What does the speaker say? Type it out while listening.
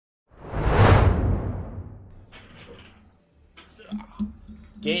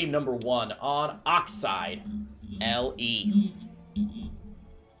Game number 1 on Oxide LE.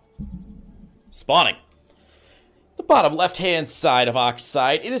 Spawning. The bottom left-hand side of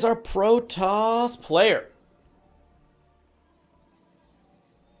Oxide, it is our Protoss player.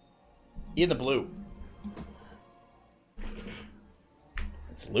 In the blue,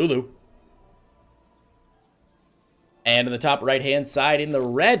 it's Lulu. And in the top right-hand side, in the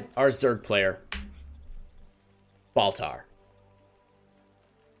red, our Zerg player, Baltazar.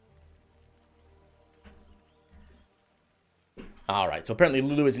 Alright, so apparently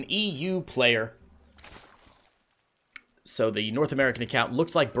Lulu is an EU player. So the North American account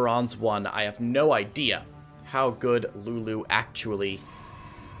looks like Bronze 1. I have no idea how good Lulu actually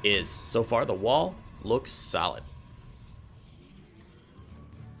is. So far, the wall looks solid.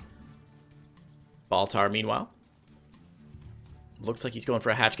 Baltar, meanwhile, looks like he's going for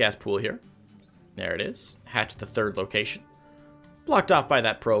a hatch gas pool here. There it is. Hatch the third location. Blocked off by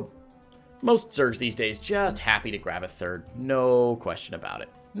that probe. Most Zergs these days just happy to grab a third. No question about it.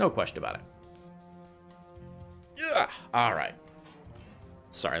 No question about it. Yeah. All right.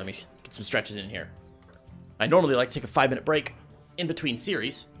 Sorry, let me get some stretches in here. I normally like to take a 5-minute break in between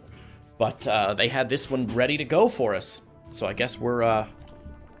series, but they had this one ready to go for us. So I guess we're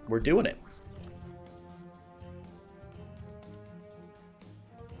doing it.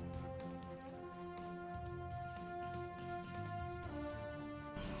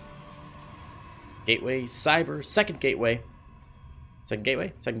 Gateway, Cyber, second gateway. Second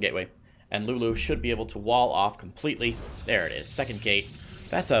gateway? Second gateway. And Lulu should be able to wall off completely. There it is, second gate.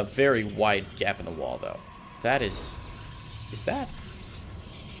 That's a very wide gap in the wall, though. That is that?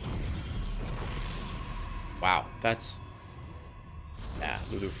 Wow, that's... Yeah,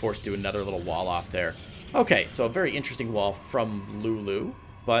 Lulu forced to do another little wall off there. Okay, so a very interesting wall from Lulu.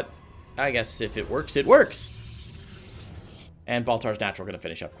 But I guess if it works, it works. And Baltar's Natural going to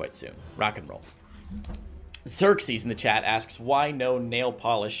finish up quite soon. Rock and roll. Xerxes in the chat asks, why no nail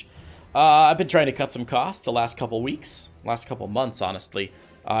polish? I've been trying to cut some costs the last couple weeks. Last couple months, honestly.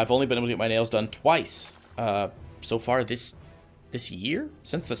 I've only been able to get my nails done twice. So far this year?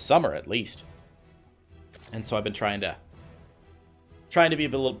 Since the summer, at least. And so I've been trying to be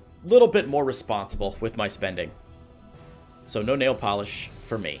a little bit more responsible with my spending. So no nail polish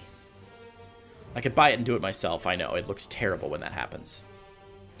for me. I could buy it and do it myself, I know. It looks terrible when that happens.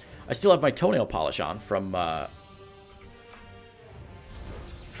 I still have my toenail polish on from a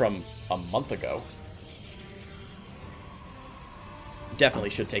month ago.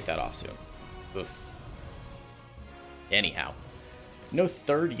 Definitely should take that off soon. Oof. Anyhow. No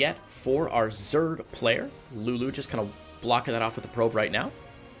third yet for our Zerg player. Lulu just kind of blocking that off with the probe right now.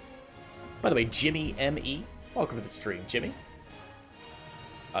 By the way, Jimmy M.E. Welcome to the stream, Jimmy.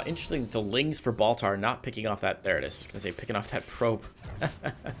 Interesting, the Lings for Baltar not picking off that... There it is. I was going to say picking off that probe.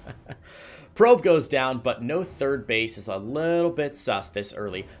 Probe goes down, but no third base is a little bit sus this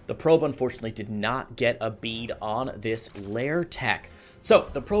early. The probe, unfortunately, did not get a bead on this lair tech. So,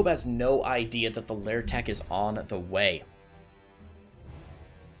 the probe has no idea that the lair tech is on the way.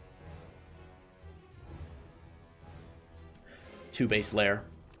 Two base lair.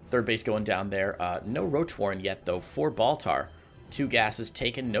 Third base going down there. No Roach Warren yet, though, for Baltar. 2 gases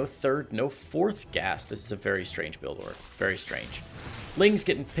taken, no third, no fourth gas. This is a very strange build order. Very strange. Ling's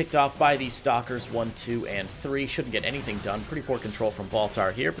getting picked off by these Stalkers, 1, 2, and 3. Shouldn't get anything done. Pretty poor control from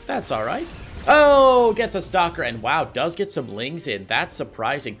Baltar here, but that's alright. Oh, gets a Stalker, and wow, does get some Lings in. That's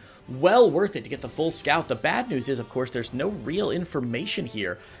surprising. Well worth it to get the full scout. The bad news is, of course, there's no real information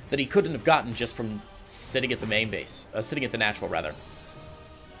here that he couldn't have gotten just from sitting at the main base. Sitting at the natural, rather.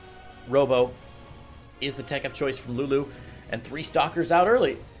 Robo is the tech of choice from Lulu. And 3 Stalkers out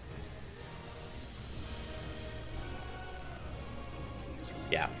early.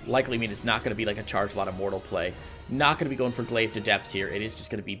 Yeah, likely mean it's not going to be like a charge lot of mortal play. Not going to be going for Glaive to depths here. It is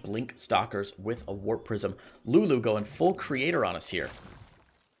just going to be Blink Stalkers with a Warp Prism. Lulu going full creator on us here.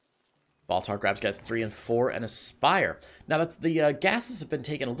 Baltar grabs gas 3 and 4 and Aspire. Now, that's the gases have been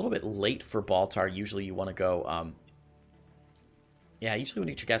taken a little bit late for Baltar. Usually you want to go... yeah, usually we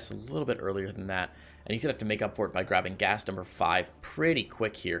need your gas a little bit earlier than that. And he's going to have to make up for it by grabbing gas number 5 pretty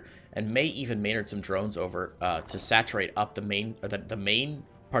quick here. And may even Maynard some drones over to saturate up the main, or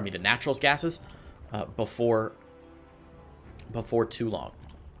the naturals gases before too long.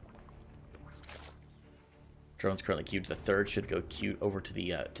 Drone's currently queued to the third, should go queued over to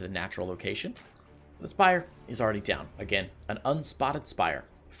the natural location. The Spire is already down. Again, an unspotted Spire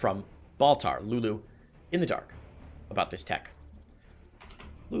from Baltar. Lulu in the dark about this tech.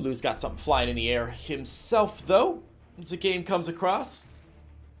 Lulu's got something flying in the air himself, though, as the game comes across.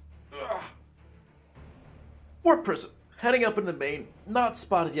 Ugh. Warp Prism. Heading up into the main, not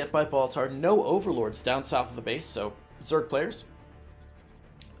spotted yet by Baltar. No overlords down south of the base, so Zerg players,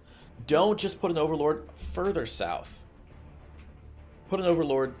 don't just put an overlord further south. Put an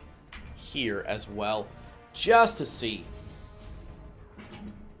overlord here as well, just to see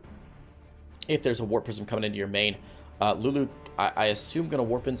if there's a warp prism coming into your main. Lulu, I assume, going to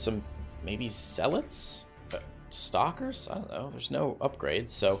warp in some maybe zealots? Stalkers? I don't know. There's no upgrades,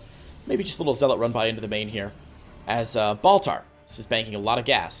 so maybe just a little zealot run by into the main here. As Baltar, this is banking a lot of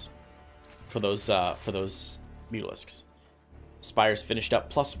gas for those Mutalisks. Spire's finished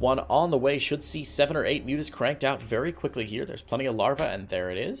up, +1 on the way. Should see 7 or 8 Mutas cranked out very quickly here. There's plenty of larvae, and there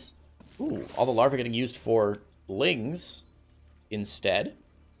it is. Ooh, all the larvae getting used for lings instead.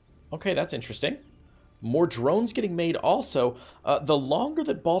 Okay, that's interesting. More drones getting made also. The longer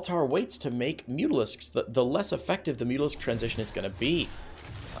that Baltar waits to make Mutalisks, the less effective the Mutalisk transition is going to be.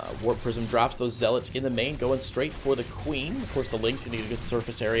 Warp Prism drops those Zealots in the main, going straight for the Queen. Of course, the Link's going to get a good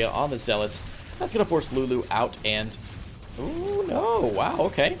surface area on the Zealots. That's going to force Lulu out and... Ooh, no. Wow,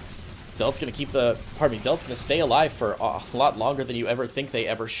 okay. Zealot's going to keep the... Pardon me, Zealot's going to stay alive for a lot longer than you ever think they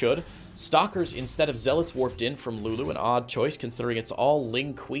ever should. Stalkers instead of Zealots warped in from Lulu. An odd choice, considering it's all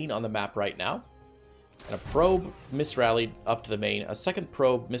Ling Queen on the map right now. And a probe misrallied up to the main. A second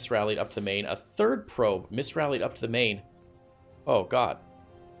probe misrallied up to the main. A third probe misrallied up to the main. Oh, God.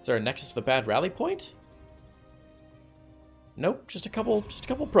 Is there a nexus with a bad rally point? Nope, just a couple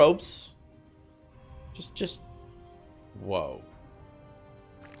probes. Just... Whoa.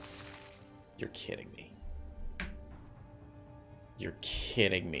 You're kidding me. You're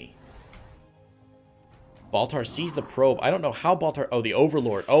kidding me. Baltar sees the probe. I don't know how Baltar... Oh, the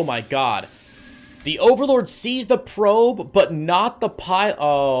Overlord. Oh, my God. The Overlord sees the probe, but not the pilot.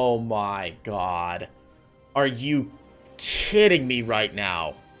 Oh, my God. Are you kidding me right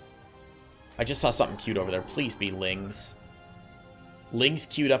now? I just saw something cute over there. Please be Lings. Lings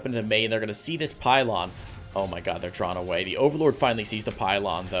queued up into the main. They're going to see this pylon. Oh my God, they're drawn away. The Overlord finally sees the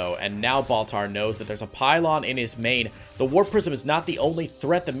pylon, though, and now Baltar knows that there's a pylon in his main. The Warp Prism is not the only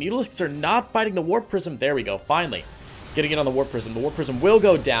threat. The Mutalisks are not fighting the Warp Prism. There we go, finally. Getting it on the Warp Prism. The Warp Prism will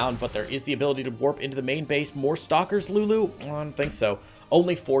go down, but there is the ability to warp into the main base. More Stalkers, Lulu? I don't think so.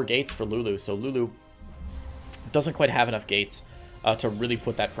 Only 4 gates for Lulu, so Lulu doesn't quite have enough gates to really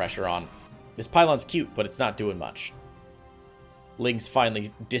put that pressure on. This pylon's cute, but it's not doing much. Ling's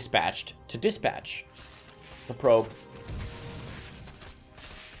finally dispatched to dispatch the probe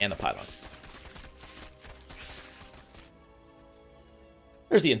and the pylon.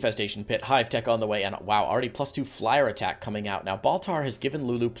 There's the infestation pit. Hive tech on the way, and wow, already +2 flyer attack coming out. Now, Baltar has given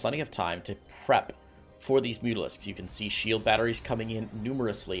Lulu plenty of time to prep for these Mutalisks. You can see shield batteries coming in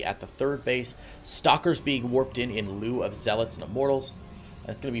numerously at the 3rd base. Stalkers being warped in lieu of Zealots and Immortals. And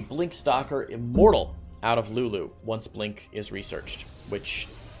it's going to be Blink Stalker Immortal out of Lulu once Blink is researched, which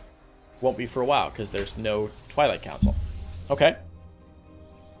won't be for a while because there's no Twilight Council. Okay.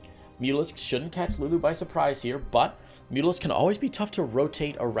 Mutalisks shouldn't catch Lulu by surprise here, but Mutalisks can always be tough to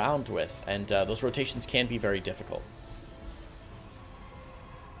rotate around with, and those rotations can be very difficult.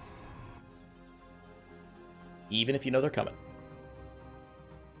 Even if you know they're coming.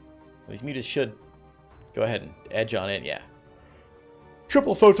 These Mutas should go ahead and edge on in, yeah.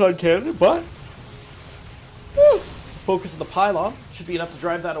 Triple photon cannon, but focus on the pylon should be enough to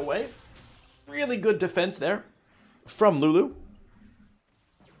drive that away. Really good defense there from Lulu.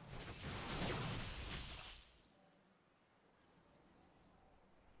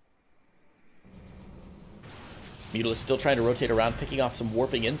 Mutalisks still trying to rotate around, picking off some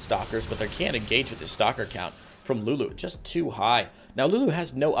warping in Stalkers, but they can't engage with this Stalker count from Lulu. Just too high. Now, Lulu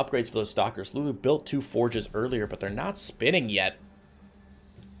has no upgrades for those Stalkers. Lulu built 2 forges earlier, but they're not spinning yet.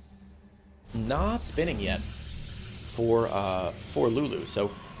 Not spinning yet for Lulu. So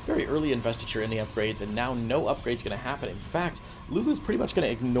very early investiture in the upgrades, and now no upgrades going to happen. In fact, Lulu's pretty much going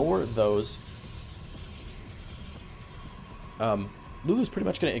to ignore those. Lulu's pretty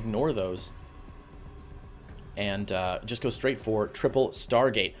much going to ignore those and just go straight for triple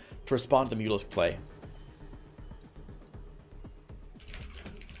Stargate to respond to the Mutalisk play.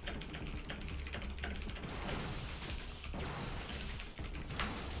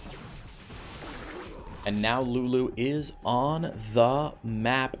 And now Lulu is on the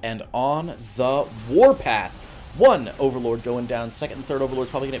map and on the warpath. 1 Overlord going down. 2nd and 3rd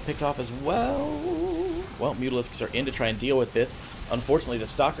Overlord's probably going to get picked off as well. Well, Mutalisks are in to try and deal with this. Unfortunately, the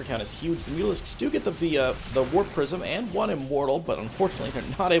Stalker count is huge. The Mutalisks do get the Warp Prism and 1 Immortal, but unfortunately,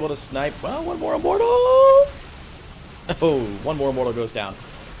 they're not able to snipe. Well, 1 more Immortal. Oh, 1 more Immortal goes down.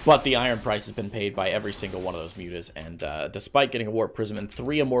 But the iron price has been paid by every single one of those mutas, and despite getting a Warp Prism and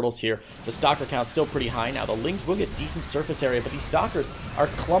 3 Immortals here, the Stalker count's still pretty high. Now, the Lings will get decent surface area, but these Stalkers are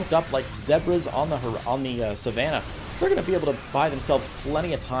clumped up like zebras on the savannah. So they're going to be able to buy themselves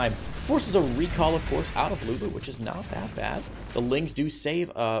plenty of time. Forces a recall, of course, out of Lulu, which is not that bad. The Lings do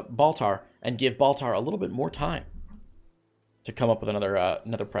save Baltar and give Baltar a little bit more time to come up with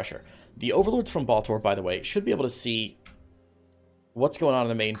another pressure. The Overlords from Baltar, by the way, should be able to see what's going on in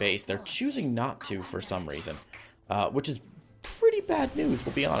the main base. They're choosing not to for some reason, which is pretty bad news,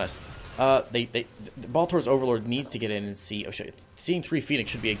 we'll be honest. Baltar's Overlord needs to get in and see. Oh, seeing 3 Phoenix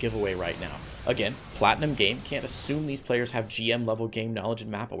should be a giveaway right now. Again, Platinum game, can't assume these players have GM level game knowledge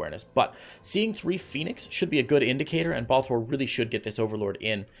and map awareness, but seeing 3 Phoenix should be a good indicator, and Baltar really should get this Overlord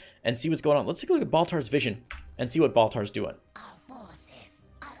in and see what's going on. Let's take a look at Baltar's vision and see what Baltar's doing.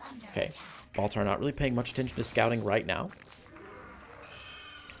 Okay, Baltar not really paying much attention to scouting right now.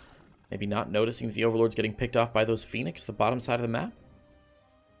 Maybe not noticing that the Overlord's getting picked off by those Phoenix, the bottom side of the map.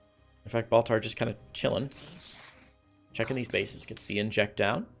 In fact, Baltar just kind of chilling. Checking these bases. Gets the inject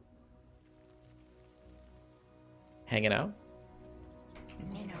down. Hanging out.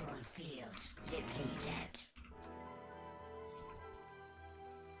 Mineral field depleted.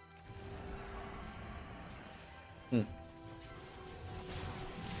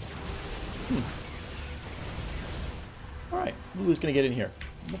 Alright, Lulu's going to get in here.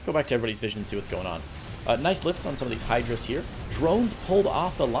 We'll go back to everybody's vision and see what's going on. Nice lifts on some of these Hydras here. Drones pulled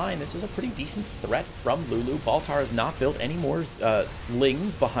off the line. This is a pretty decent threat from Lulu. Baltar has not built any more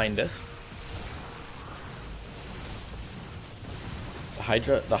Lings behind this.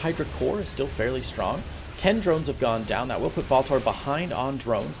 The Hydra core is still fairly strong. 10 drones have gone down. That will put Baltar behind on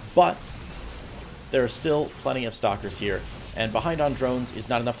drones, but there are still plenty of Stalkers here. And behind on drones is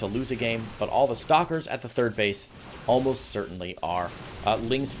not enough to lose a game, but all the Stalkers at the third base almost certainly are.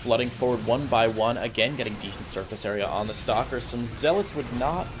 Lings flooding forward one by one, again getting decent surface area on the Stalkers. Some Zealots would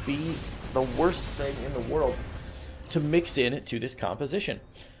not be the worst thing in the world to mix in to this composition.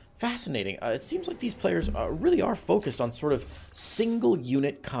 Fascinating. It seems like these players really are focused on sort of single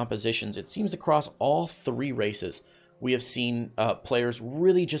unit compositions. It seems across all 3 races we have seen players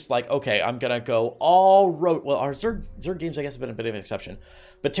really just like, okay, I'm going to go all road. Well, our Zerg games, I guess, have been a bit of an exception.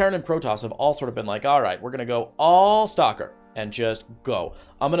 But Terran and Protoss have all sort of been like, all right, we're going to go all Stalker and just go.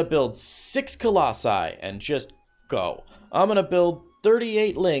 I'm going to build 6 Colossi and just go. I'm going to build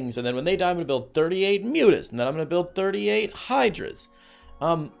 38 Lings, and then when they die, I'm going to build 38 Mutas, and then I'm going to build 38 Hydras.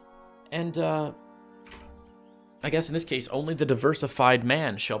 I guess in this case, only the diversified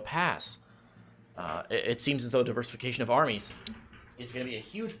man shall pass. It seems as though diversification of armies is going to be a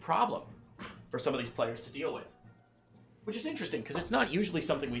huge problem for some of these players to deal with. Which is interesting, because it's not usually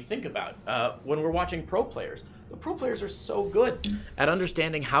something we think about when we're watching pro players. The pro players are so good at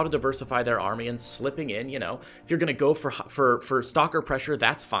understanding how to diversify their army and slipping in, you know. If you're going to go for Stalker pressure,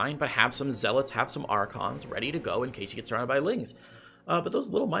 that's fine, but have some Zealots, have some Archons ready to go in case you get surrounded by Lings. But those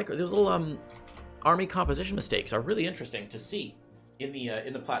little army composition mistakes are really interesting to see in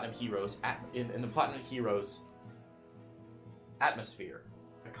the Platinum Heroes in the Platinum Heroes atmosphere.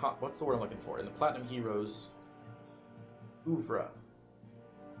 What's the word I'm looking for? In the Platinum Heroes oeuvre,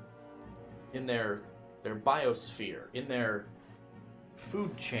 in their biosphere, in their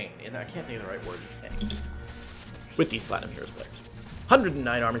food chain, I can't think of the right word with these Platinum Heroes players.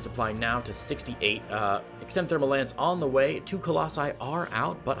 109 armies applying now to 68. Extended Thermal Lance on the way. 2 Colossi are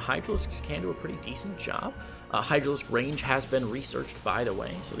out, but Hydralisks can do a pretty decent job. Hydralisk range has been researched, by the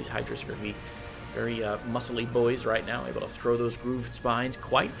way, so these Hydras are going to be very muscly boys right now, able to throw those grooved spines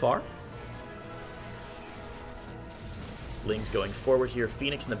quite far. Lings going forward here.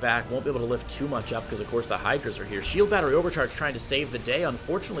 Phoenix in the back won't be able to lift too much up because, of course, the Hydras are here. Shield Battery Overcharge trying to save the day.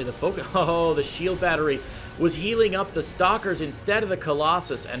 Unfortunately, the focus... Oh, the Shield Battery was healing up the Stalkers instead of the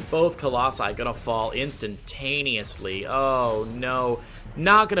Colossus, and both Colossi going to fall instantaneously. Oh, no.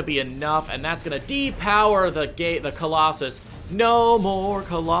 Not going to be enough, and that's going to depower the Colossus. No more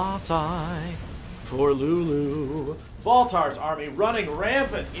Colossi for Lulu. Baltar's army running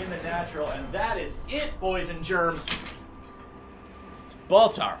rampant in the natural, and that is it, boys and germs.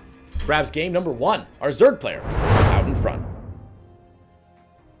 Baltar grabs game number 1. Our Zerg player out in front.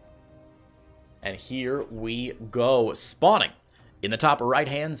 And here we go. Spawning in the top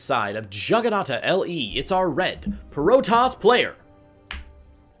right-hand side of Juggernaut LE. It's our red Protoss player,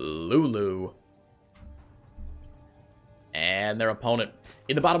 Lulu. And their opponent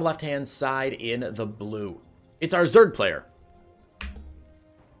in the bottom left-hand side in the blue. It's our Zerg player,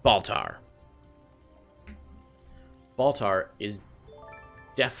 Baltar. Baltar is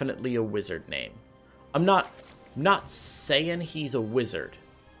definitely a wizard name. I'm not saying he's a wizard,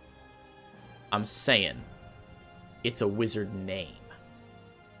 I'm saying it's a wizard name.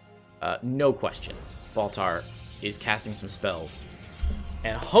 No question. Baltar is casting some spells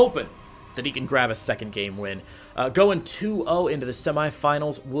and hoping that he can grab a second game win. Going 2-0 into the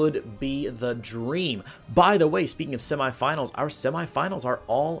semifinals would be the dream. By the way, speaking of semifinals, our semifinals are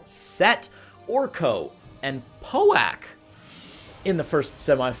all set. Orko and Poak in the first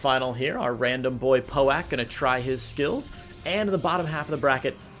semifinal here. Our random boy Poak going to try his skills. And in the bottom half of the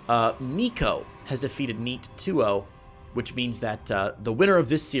bracket, Miko has defeated Neat 2-0, which means that the winner of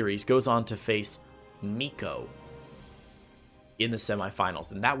this series goes on to face Miko in the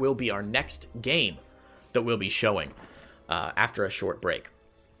semifinals. And that will be our next game that we'll be showing after a short break.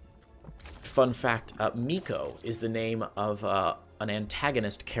 Fun fact, Miko is the name of an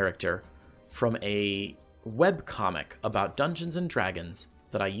antagonist character from a webcomic about Dungeons and Dragons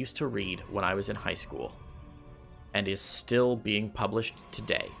that I used to read when I was in high school and is still being published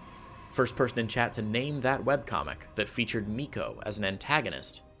today. First person in chat to name that webcomic that featured Miko as an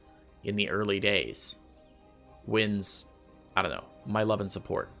antagonist in the early days wins, I don't know, my love and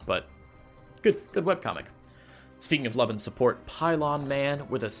support, but good webcomic. Speaking of love and support, Pylon Man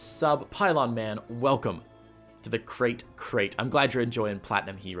with a sub. Pylon Man, welcome to the Crate. I'm glad you're enjoying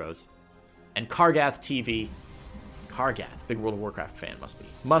Platinum Heroes. And Kargath TV. Kargath, big World of Warcraft fan,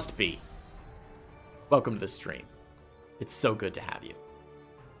 must be. Welcome to the stream. It's so good to have you.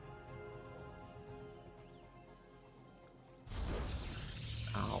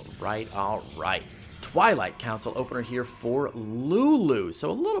 All right. Twilight Council opener here for Lulu. So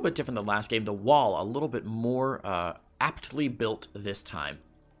a little bit different than last game. The wall a little bit more aptly built this time.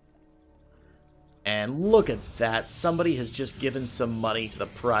 And look at that. Somebody has just given some money to the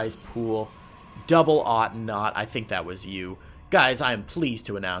prize pool. Double ought not. I think that was you. Guys, I am pleased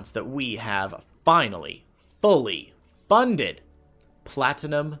to announce that we have finally, fully funded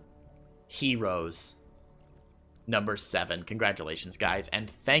Platinum Heroes number 7. Congratulations, guys. And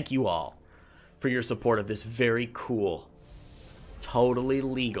thank you all for your support of this very cool, totally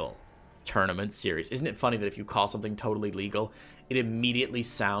legal tournament series. Isn't it funny that if you call something totally legal, it immediately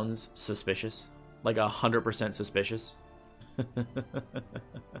sounds suspicious? Like 100% suspicious?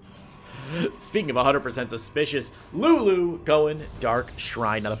 Speaking of 100% suspicious, Lulu going Dark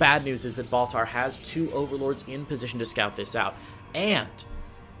Shrine. Now, the bad news is that Baltar has 2 Overlords in position to scout this out. And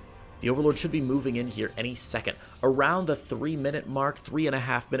the Overlord should be moving in here any second. Around the 3-minute mark,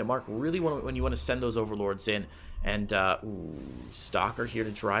 3.5-minute mark, really when you want to send those Overlords in. And, Stalker here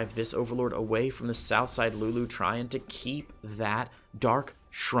to drive this Overlord away from the south side. Lulu trying to keep that Dark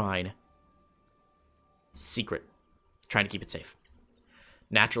Shrine secret. Trying to keep it safe.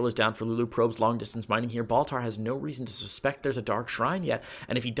 Natural is down for Lulu. Probes long distance mining here. Baltar has no reason to suspect there's a Dark Shrine yet.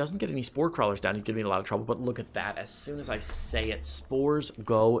 And if he doesn't get any Spore Crawlers down, he's going to be in a lot of trouble. But look at that. As soon as I say it, Spores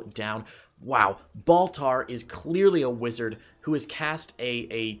go down. Wow. Baltar is clearly a wizard who has cast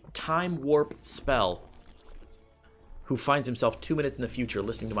a time warp spell, who finds himself 2 minutes in the future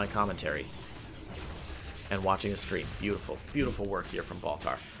listening to my commentary and watching a stream. Beautiful, beautiful work here from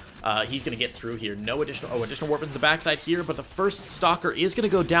Baltar. He's going to get through here. No additional... additional warp into the backside here, but the first Stalker is going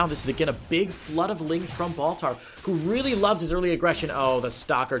to go down. This is, again, a big flood of lings from Baltar, who really loves his early aggression. Oh, the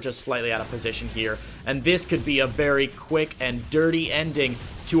Stalker just slightly out of position here. And this could be a very quick and dirty ending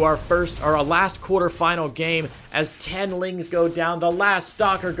to our last quarterfinal game as 10 lings go down. The last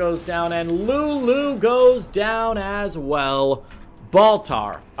Stalker goes down, and Lulu goes down as well.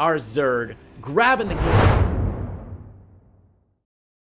 Baltar, our Zerg, grabbing the game